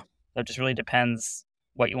 Yeah. So it just really depends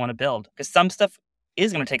what you want to build, because some stuff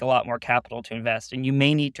is going to take a lot more capital to invest, and you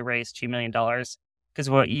may need to raise $2 million because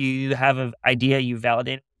what you have an idea you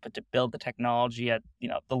validate, but to build the technology at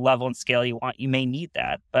the level and scale you want, you may need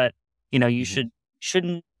that. But you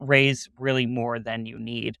shouldn't raise really more than you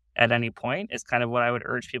need at any point, is kind of what I would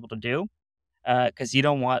urge people to do, because you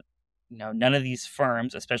don't want none of these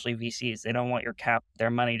firms, especially VCs, they don't want their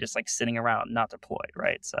money just like sitting around not deployed,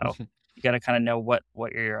 right? So you got to kind of know what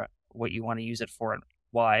you want to use it for and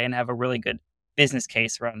why, and have a really good business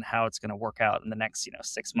case around how it's going to work out in the next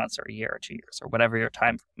 6 months or a year or 2 years or whatever your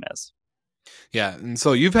time frame is. Yeah. And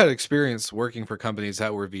so you've had experience working for companies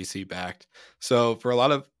that were VC backed. So for a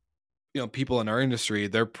lot of people in our industry,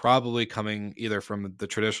 they're probably coming either from the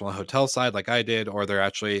traditional hotel side like I did, or they're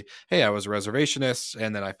actually, hey, I was a reservationist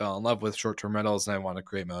and then I fell in love with short-term rentals and I want to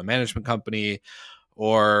create my own management company,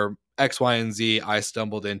 or X, Y, and Z. I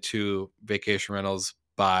stumbled into vacation rentals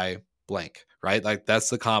by blank, right? Like that's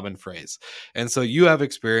the common phrase. And so you have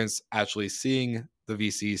experience actually seeing the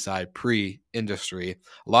VC side pre-industry.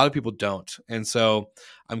 A lot of people don't. And so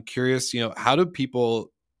I'm curious, how do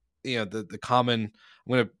people, the common,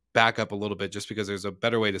 I'm going to back up a little bit just because there's a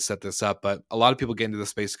better way to set this up, but a lot of people get into the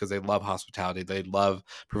space because they love hospitality. They love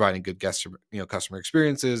providing good customer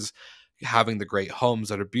experiences, having the great homes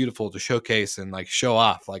that are beautiful to showcase and like show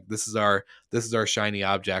off. Like this is our shiny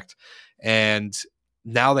object. And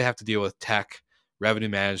now they have to deal with tech, revenue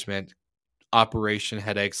management, operation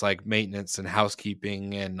headaches like maintenance and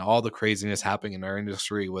housekeeping and all the craziness happening in our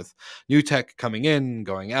industry with new tech coming in,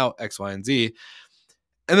 going out, X, Y, and Z.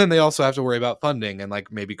 And then they also have to worry about funding and like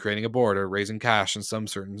maybe creating a board or raising cash in some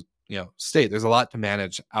certain, state. There's a lot to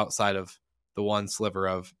manage outside of the one sliver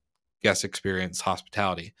of guest experience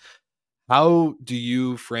hospitality. How do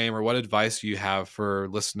you frame, or what advice do you have for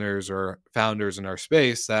listeners or founders in our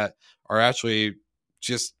space that are actually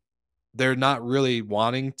just, they're not really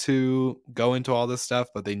wanting to go into all this stuff,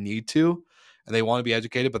 but they need to, and they want to be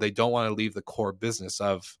educated, but they don't want to leave the core business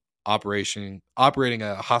of operating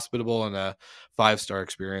a hospitable and a 5-star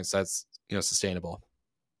experience that's, sustainable?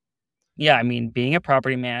 Yeah, I mean, being a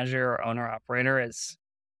property manager or owner operator is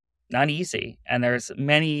not easy. And there's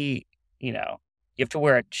many, you have to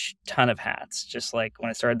wear a ton of hats. Just like when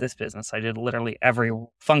I started this business, I did literally every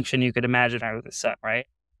function you could imagine under the sun, right?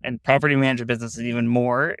 And property management business is even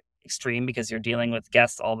more extreme because you're dealing with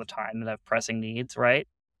guests all the time that have pressing needs, right?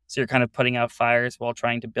 So you're kind of putting out fires while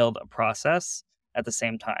trying to build a process at the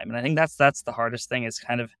same time. And I think that's the hardest thing, is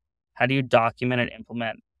kind of how do you document and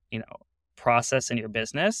implement, process in your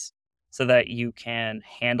business so that you can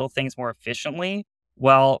handle things more efficiently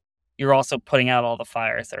while you're also putting out all the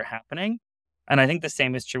fires that are happening. And I think the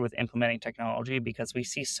same is true with implementing technology, because we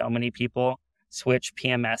see so many people switch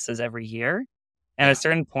PMSs every year. And at Yeah. a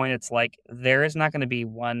certain point, it's like there is not going to be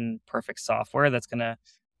one perfect software that's going to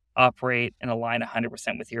operate and align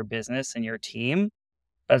 100% with your business and your team.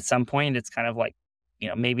 But at some point, it's kind of like,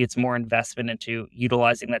 maybe it's more investment into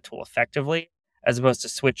utilizing that tool effectively as opposed to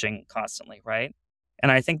switching constantly, right?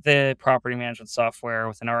 And I think the property management software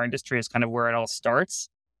within our industry is kind of where it all starts.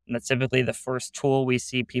 And that's typically the first tool we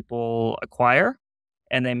see people acquire.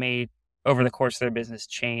 And they may, over the course of their business,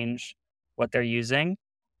 change what they're using.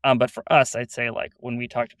 But for us, I'd say like when we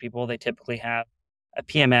talk to people, they typically have a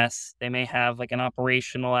PMS. They may have like an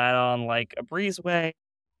operational add-on like a Breezeway.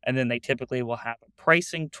 And then they typically will have a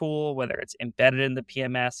pricing tool, whether it's embedded in the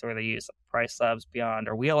PMS or they use Price Labs, Beyond,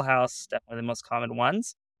 or Wheelhouse, definitely the most common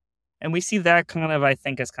ones. And we see that kind of, I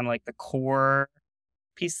think, as kind of like the core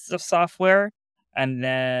pieces of software. And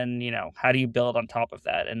then, how do you build on top of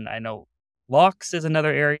that? And I know locks is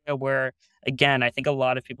another area where, again, I think a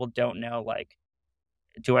lot of people don't know, like,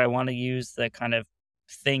 do I want to use the kind of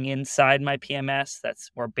thing inside my PMS that's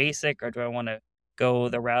more basic, or do I want to go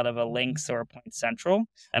the route of a Lynx or a Point Central?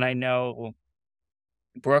 And I know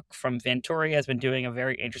Brooke from Vintory has been doing a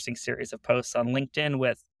very interesting series of posts on LinkedIn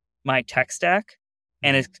with my tech stack.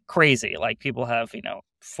 And it's crazy. Like people have,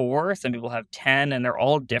 4, some people have 10, and they're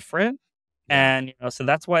all different. Yeah. And, so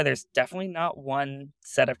that's why there's definitely not one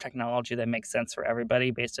set of technology that makes sense for everybody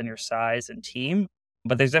based on your size and team.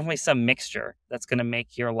 But there's definitely some mixture that's going to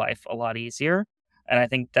make your life a lot easier. And I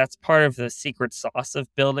think that's part of the secret sauce of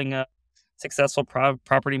building a successful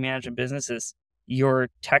property management business is your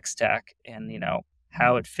tech stack and,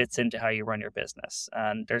 how it fits into how you run your business.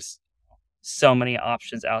 And there's so many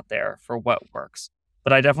options out there for what works.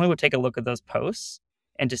 But I definitely would take a look at those posts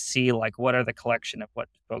and to see like what are the collection of what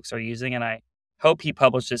folks are using. And I hope he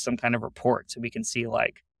publishes some kind of report so we can see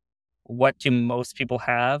like what do most people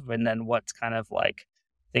have, and then what's kind of like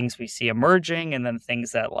things we see emerging, and then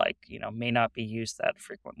things that like, may not be used that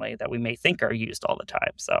frequently that we may think are used all the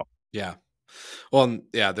time. So Yeah. Well,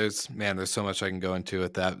 yeah, there's so much I can go into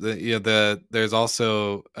with that. There's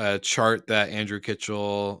also a chart that Andrew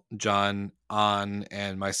Kitchell, John on,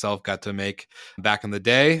 and myself got to make back in the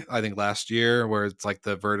day, I think last year, where it's like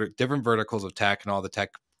the different verticals of tech and all the tech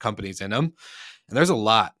companies in them. And there's a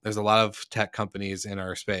lot of tech companies in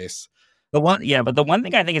our space. but the one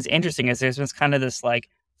thing I think is interesting is there's been kind of this like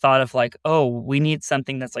thought of like, oh, we need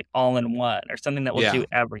something that's like all in one or something that will Yeah. do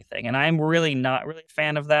everything. And I'm really not really a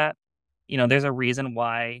fan of that. There's a reason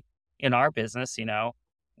why in our business,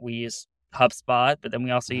 we use HubSpot, but then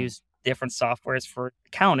we also Mhm. use different softwares for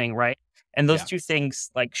accounting, right? And those Yeah. two things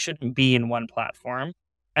like shouldn't be in one platform.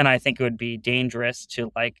 And I think it would be dangerous to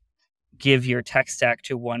like give your tech stack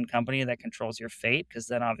to one company that controls your fate, because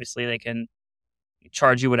then obviously they can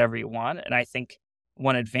charge you whatever you want. And I think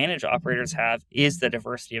one advantage operators have is the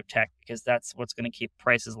diversity of tech, because that's what's going to keep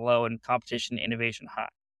prices low and competition and innovation high.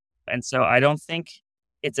 And so I don't think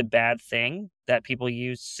it's a bad thing that people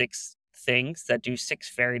use 6 things that do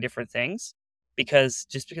 6 very different things, because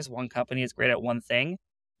just because one company is great at one thing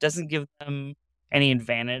doesn't give them any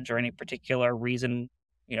advantage or any particular reason,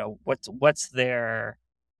 what's their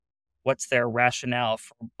rationale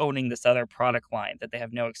for owning this other product line that they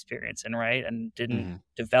have no experience in, right? And didn't Mhm.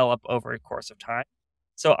 develop over a course of time.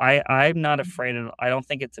 So I'm not afraid of, I don't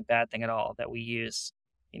think it's a bad thing at all that we use,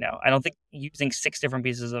 I don't think using 6 different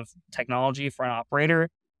pieces of technology for an operator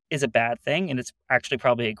is a bad thing. And it's actually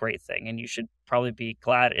probably a great thing. And you should probably be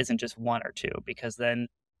glad it isn't just 1 or 2, because then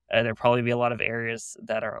there'll probably be a lot of areas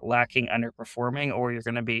that are lacking, underperforming, or you're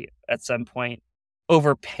going to be at some point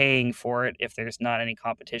overpaying for it if there's not any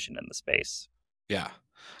competition in the space. Yeah.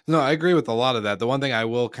 No, I agree with a lot of that. The one thing I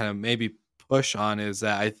will kind of maybe push on is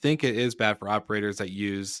that I think it is bad for operators that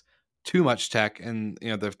use too much tech, and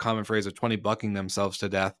the common phrase of 20 bucking themselves to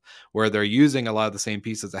death, where they're using a lot of the same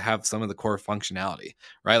pieces that have some of the core functionality,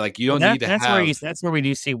 right? Like you Well, don't need to that's where have. that's where we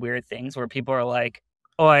do see weird things where people are like,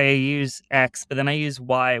 "Oh, I use X, but then I use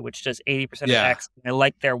Y, which does 80% of Yeah. X, and I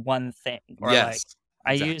like their one thing." Or like, Yes.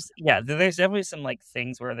 I Exactly. use there's definitely some, like,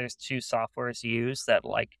 things where there's 2 softwares used that,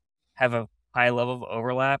 like, have a high level of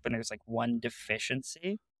overlap, and there's, like, one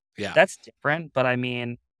deficiency. Yeah. That's different, but I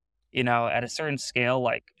mean, at a certain scale,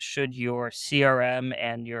 like, should your CRM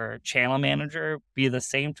and your channel manager be the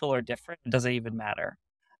same tool or different? It doesn't even matter.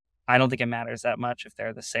 I don't think it matters that much if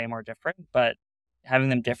they're the same or different, but having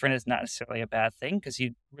them different is not necessarily a bad thing because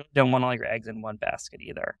you really don't want all your eggs in one basket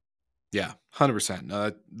either. Yeah, 100%.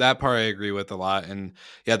 No, that part I agree with a lot. And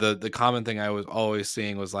yeah, the common thing I was always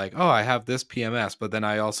seeing was like, oh, I have this PMS, but then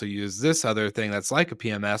I also use this other thing that's like a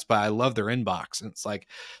PMS, but I love their inbox. And it's like,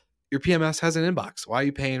 your PMS has an inbox. Why are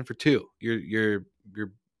you paying for two? You're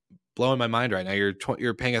blowing my mind right now. You're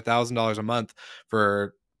paying $1,000 a month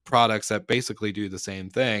for products that basically do the same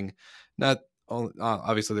thing. Not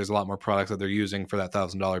obviously there's a lot more products that they're using for that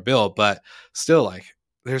 $1,000 bill, but still, like,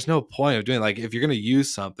 there's no point of doing, like, if you're going to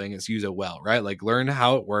use something, it's use it well, right? Like, learn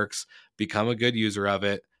how it works, become a good user of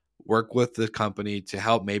it, work with the company to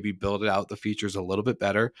help maybe build it out the features a little bit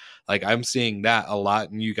better. Like, I'm seeing that a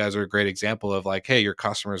lot, and you guys are a great example of, like, hey, your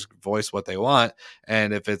customers voice what they want,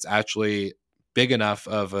 and if it's actually big enough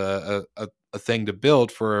of a thing to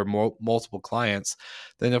build for multiple clients,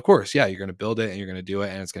 then of course, yeah, you're going to build it and you're going to do it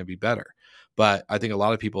and it's going to be better. But I think a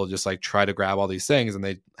lot of people just like try to grab all these things and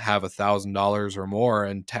they have $1,000 or more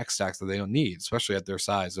in tech stacks that they don't need, especially at their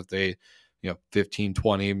size. If they, 15,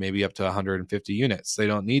 20, maybe up to 150 units, they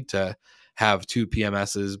don't need to have two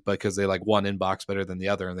PMSs because they like one inbox better than the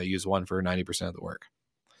other and they use one for 90% of the work.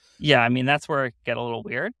 Yeah, I mean, that's where it get a little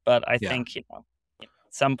weird, but I Yeah. think,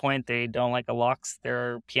 at some point they don't like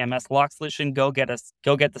their PMS lock solution, go get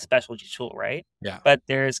the specialty tool, right? Yeah. But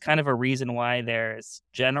there's kind of a reason why there's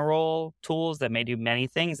general tools that may do many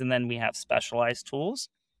things, and then we have specialized tools,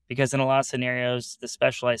 because in a lot of scenarios, the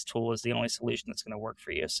specialized tool is the only solution that's going to work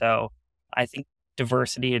for you. So I think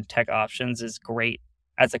diversity in tech options is great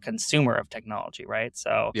as a consumer of technology, right?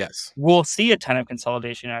 So Yes. we'll see a ton of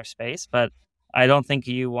consolidation in our space, but I don't think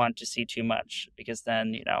you want to see too much because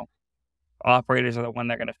then, operators are the one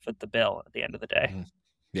that are going to foot the bill at the end of the day. Mhm.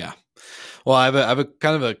 Yeah. Well, I have a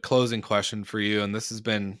kind of a closing question for you, and this has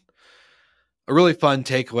been a really fun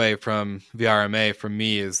takeaway from VRMA for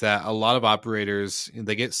me is that a lot of operators,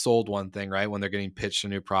 they get sold one thing, right, when they're getting pitched a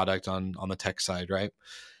new product on the tech side, right?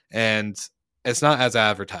 And it's not as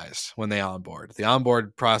advertised when they onboard. The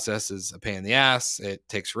onboard process is a pain in the ass. It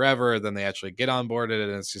takes forever. Then they actually get onboarded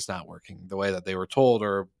and it's just not working the way that they were told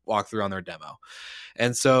or walk through on their demo.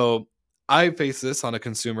 And so I face this on a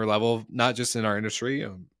consumer level, not just in our industry.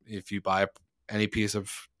 If you buy any piece of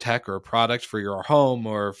tech or product for your home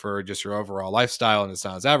or for just your overall lifestyle and it's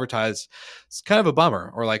not as advertised, it's kind of a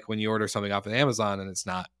bummer. Or like when you order something off of Amazon and it's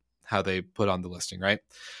not how they put on the listing, right?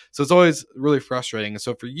 So it's always really frustrating. And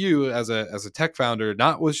so for you as a tech founder,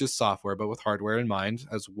 not with just software, but with hardware in mind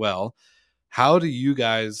as well, how do you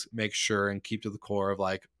guys make sure and keep to the core of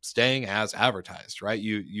like staying as advertised, right?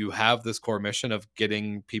 You have this core mission of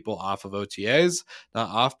getting people off of OTAs, not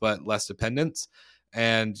off, but less dependence.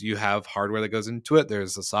 And you have hardware that goes into it.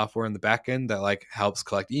 There's a software in the back end that like helps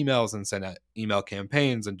collect emails and send out email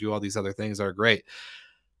campaigns and do all these other things that are great.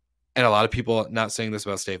 And a lot of people, not saying this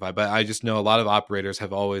about StayFi, but I just know a lot of operators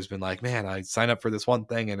have always been like, man, I signed up for this one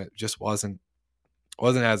thing and it just wasn't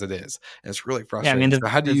as it is. And it's really Yeah, I mean, frustrating. So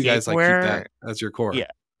how do the you guys like keep vaporware, that as your core? yeah,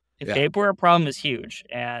 the Yeah. vaporware problem is huge,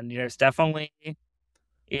 and there's definitely,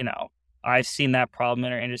 you know, I've seen that problem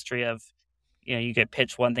in our industry of, you get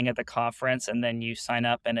pitched one thing at the conference and then you sign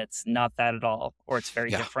up and it's not that at all, or it's very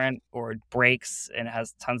Yeah. different, or it breaks and it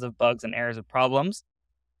has tons of bugs and errors and problems.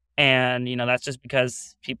 And, that's just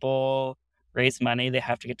because people raise money, they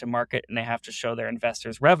have to get to market and they have to show their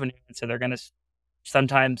investors revenue. And so they're going to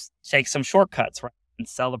sometimes take some shortcuts, right, and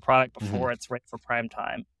sell the product Mhm. before it's ready for prime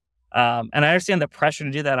time. And I understand the pressure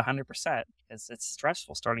to do that 100% because it's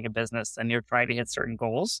stressful starting a business and you're trying to hit certain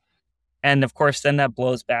goals. And of course, then that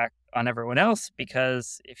blows back on everyone else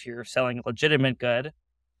because if you're selling a legitimate good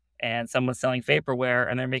and someone's selling vaporware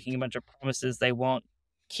and they're making a bunch of promises they won't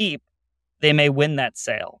keep, they may win that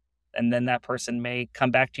sale. And then that person may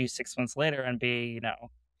come back to you 6 months later and be,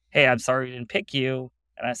 hey, I'm sorry we didn't pick you.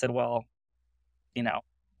 And I said, well, you know,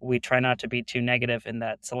 we try not to be too negative in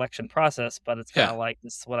that selection process, but it's kind Yeah. of like,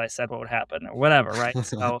 this is what I said what would happen or whatever, right?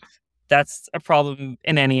 So that's a problem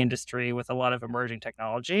in any industry with a lot of emerging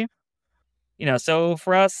technology. So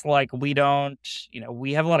for us, like, we don't,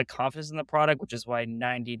 we have a lot of confidence in the product, which is why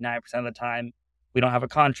 99% of the time we don't have a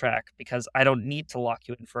contract, because I don't need to lock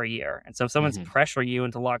you in for a year. And so if someone's pressuring you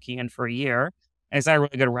into locking you in for a year and it's not a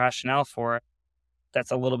really good rationale for it,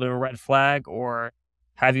 that's a little bit of a red flag. Or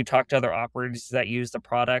have you talked to other operators that use the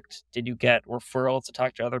product? Did you get referrals to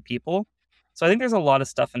talk to other people? So I think there's a lot of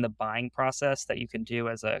stuff in the buying process that you can do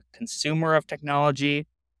as a consumer of technology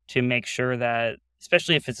to make sure that,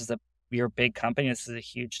 especially if it's your big company, this is a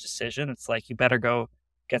huge decision. It's like, you better go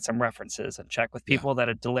get some references and check with people that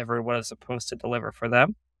have delivered what is supposed to deliver for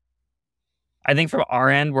them. I think from our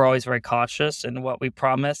end, we're always very cautious in what we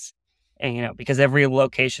promise, and because every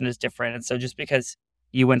location is different. And so just because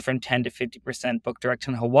you went from 10 to 50% book direct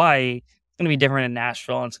in Hawaii, it's going to be different in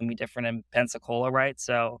Nashville and it's going to be different in Pensacola, right?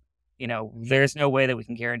 So, there's no way that we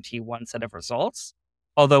can guarantee one set of results.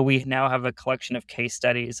 Although we now have a collection of case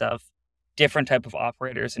studies of different type of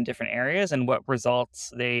operators in different areas and what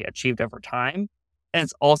results they achieved over time. And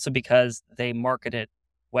it's also because they marketed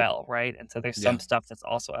well, right? And so there's some stuff that's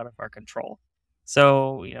also out of our control.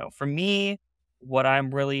 So, for me, what I'm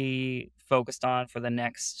really focused on for the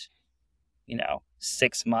next,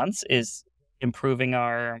 6 months is improving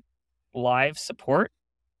our live support,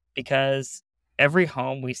 because every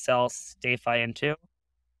home we sell StayFi into,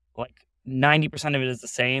 like 90% of it is the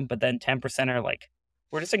same, but then 10% are like,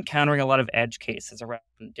 we're just encountering a lot of edge cases around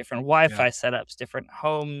different Wi-Fi setups, different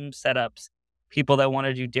home setups, people that want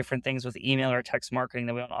to do different things with email or text marketing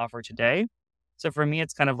that we don't offer today. So for me,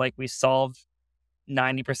 it's kind of like we solved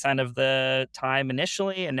 90% of the time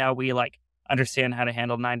initially, and now we like understand how to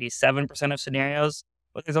handle 97% of scenarios.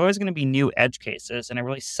 But there's always going to be new edge cases, and it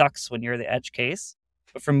really sucks when you're the edge case.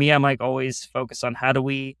 But for me, I'm like always focused on how do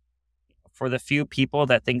we, for the few people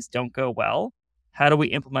that things don't go well, how do we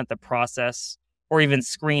implement the process or even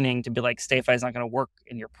screening to be like, StayFi is not going to work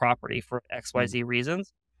in your property for XYZ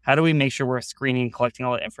reasons. How do we make sure we're screening and collecting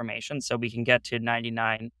all that information so we can get to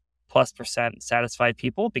 99+% satisfied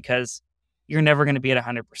people? Because you're never going to be at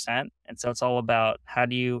 100%. And so it's all about how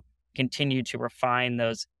do you continue to refine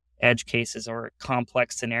those edge cases or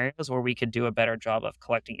complex scenarios where we could do a better job of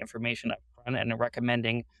collecting information up front and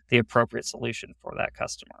recommending the appropriate solution for that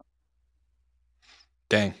customer.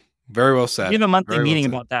 Dang. Very well said. We have a monthly meeting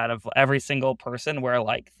about that of every single person where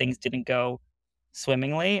like things didn't go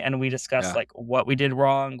swimmingly, and we discussed like what we did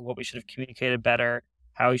wrong, what we should have communicated better,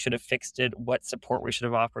 how we should have fixed it, what support we should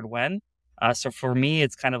have offered when. So for me,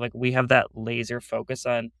 it's kind of like we have that laser focus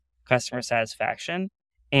on customer satisfaction,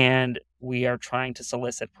 and we are trying to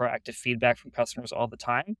solicit proactive feedback from customers all the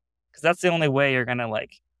time, because that's the only way you're going to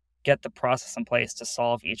like get the process in place to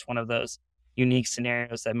solve each one of those unique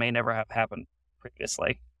scenarios that may never have happened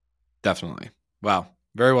previously. Definitely. Wow.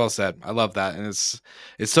 Very well said. I love that. And it's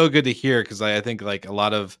so good to hear, because I think like a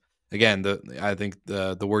lot of, again, I think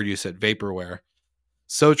the word you said, vaporware,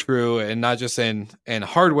 so true. And not just in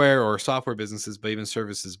hardware or software businesses, but even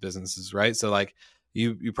services businesses, right? So like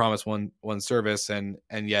you promise one service and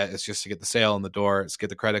yet it's just to get the sale in the door, it's get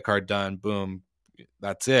the credit card done, boom,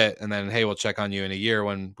 that's it. And then, hey, we'll check on you in a year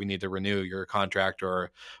when we need to renew your contract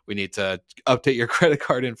or we need to update your credit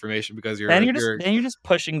card information because you're just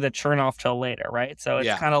pushing the churn off till later, right? So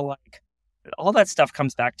it's kind of like all that stuff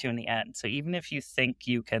comes back to in the end. So even if you think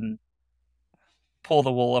you can pull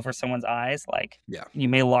the wool over someone's eyes, like you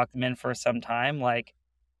may lock them in for some time, like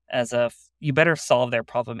you better solve their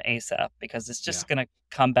problem ASAP, because it's just going to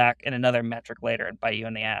come back in another metric later and bite you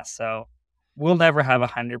in the ass. So we'll never have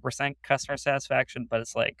 100% customer satisfaction, but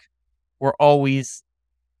it's like we're always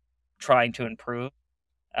trying to improve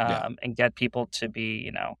and get people to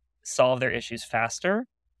be, solve their issues faster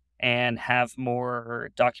and have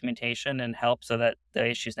more documentation and help so that the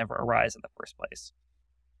issues never arise in the first place.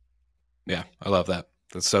 Yeah, I love that.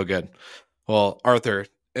 That's so good. Well, Arthur,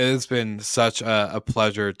 it's been such a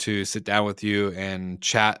pleasure to sit down with you and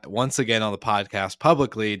chat once again on the podcast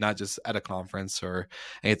publicly, not just at a conference or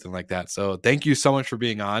anything like that. So thank you so much for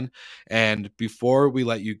being on. And before we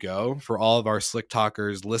let you go, for all of our Slick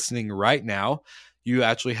Talkers listening right now, you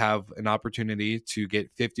actually have an opportunity to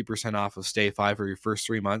get 50% off of StayFi for your first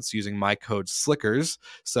 3 months using my code SLICKERS.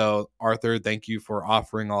 So Arthur, thank you for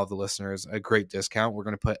offering all of the listeners a great discount. We're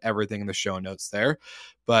going to put everything in the show notes there.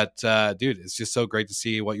 But dude, it's just so great to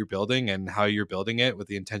see what you're building and how you're building it with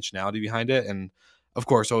the intentionality behind it. And of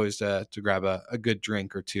course, always to grab a good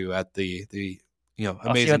drink or two at the amazing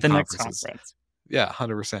I'll see you at the conferences. next conference. Yeah,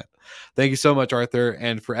 100%. Thank you so much, Arthur.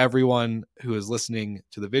 And for everyone who is listening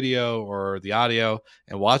to the video or the audio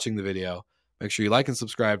and watching the video, make sure you like and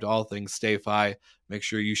subscribe to All Things StayFi. Make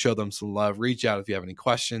sure you show them some love. Reach out if you have any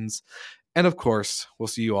questions. And of course, we'll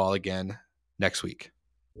see you all again next week.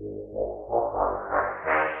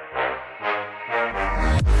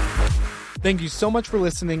 Thank you so much for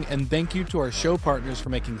listening, and thank you to our show partners for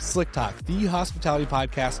making Slick Talk, the hospitality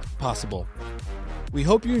podcast, possible. We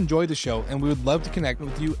hope you enjoyed the show, and we would love to connect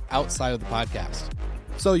with you outside of the podcast.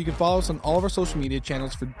 So you can follow us on all of our social media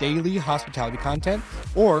channels for daily hospitality content,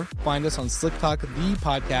 or find us on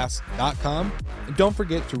slicktalkthepodcast.com. And don't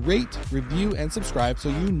forget to rate, review, and subscribe so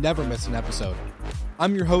you never miss an episode.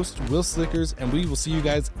 I'm your host, Will Slickers, and we will see you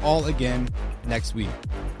guys all again next week.